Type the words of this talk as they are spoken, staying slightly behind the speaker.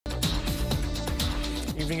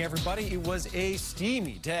evening, everybody. It was a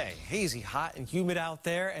steamy day. Hazy, hot, and humid out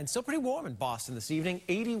there, and still pretty warm in Boston this evening.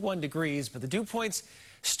 81 degrees, but the dew points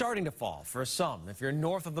starting to fall for some. If you're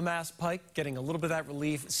north of the Mass Pike, getting a little bit of that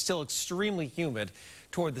relief. Still extremely humid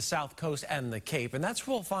toward the south coast and the Cape, and that's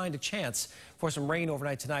where we'll find a chance for some rain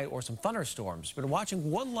overnight tonight or some thunderstorms. But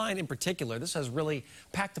watching one line in particular, this has really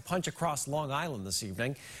packed a punch across Long Island this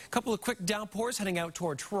evening. A couple of quick downpours heading out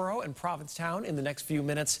toward Truro and Provincetown in the next few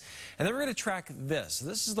minutes. And then we're going to track this.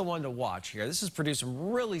 This is the one to watch here. This has produced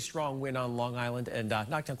some really strong wind on Long Island and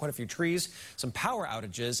knocked down quite a few trees, some power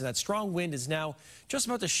outages, and that strong wind is now just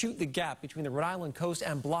about to shoot the gap between the Rhode Island coast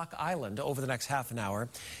and Block Island over the next half an hour.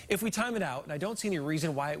 If we time it out, and I don't see any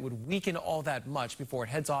reason why it would weaken all that much before it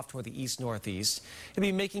heads off toward the east-northeast. It'll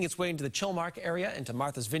be making its way into the Chilmark area, into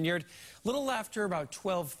Martha's Vineyard, a little after about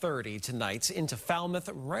 12:30 tonight, into Falmouth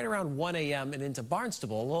right around 1 a.m. and into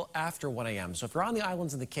Barnstable a little after 1 a.m. So if you're on the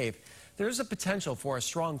islands and the Cape, there's a potential for a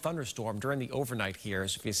strong thunderstorm during the overnight here.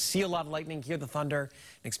 So if you see a lot of lightning, hear the thunder,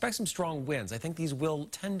 and expect some strong winds. I think these will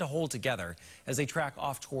tend to hold together as they track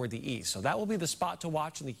off toward the east. So that will be the spot to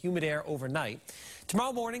watch in the humid air overnight.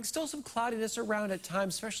 Tomorrow morning, still some cloudiness around at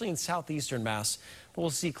times, especially in southeastern Mass. But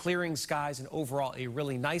we'll see clearing skies and overall a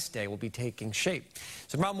really nice day will be taking shape.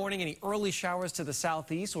 So tomorrow morning, any early showers to the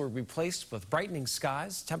southeast will be replaced with brightening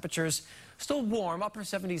skies. Temperatures still warm, upper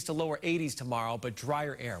 70s to lower 80s tomorrow, but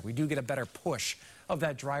drier air. We do get a better push of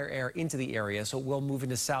that drier air into the area, so it will move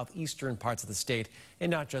into southeastern parts of the state and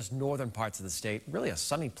not just northern parts of the state. Really a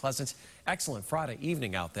sunny, pleasant, excellent Friday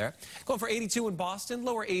evening out there. Going for 82 in Boston,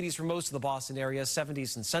 lower 80s for most of the Boston area,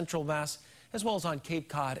 70s in central Mass, as well as on Cape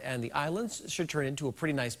Cod and the islands. Should turn into a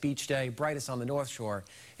pretty nice beach day, brightest on the North Shore,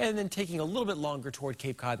 and then taking a little bit longer toward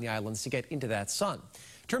Cape Cod and the islands to get into that sun.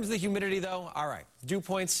 In terms of the humidity, though, all right, dew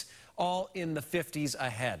points all in the 50s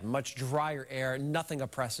ahead. Much drier air, nothing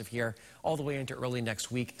oppressive here, all the way into early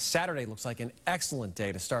next week. Saturday looks like an excellent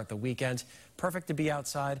day to start the weekend. Perfect to be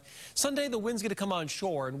outside. Sunday, the wind's going to come on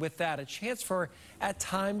shore, and with that, a chance for, at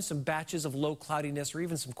times, some batches of low cloudiness or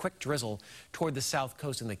even some quick drizzle toward the south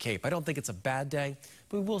coast and the Cape. I don't think it's a bad day,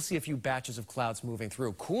 but we will see a few batches of clouds moving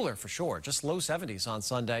through. Cooler for sure, just low 70s on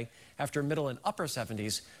Sunday after middle and upper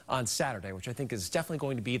 70s on Saturday, which I think is definitely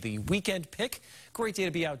going to be the weekend pick. Great day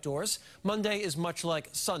to be outdoors. Monday is much like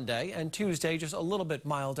Sunday, and Tuesday just a little bit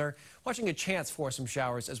milder. Watching a chance for some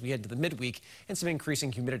showers as we head to the midweek and some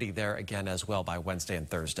increasing humidity there again as well by Wednesday and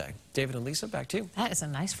Thursday. David and Lisa, back to you. That is a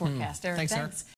nice forecast, Eric. Thanks, Thanks.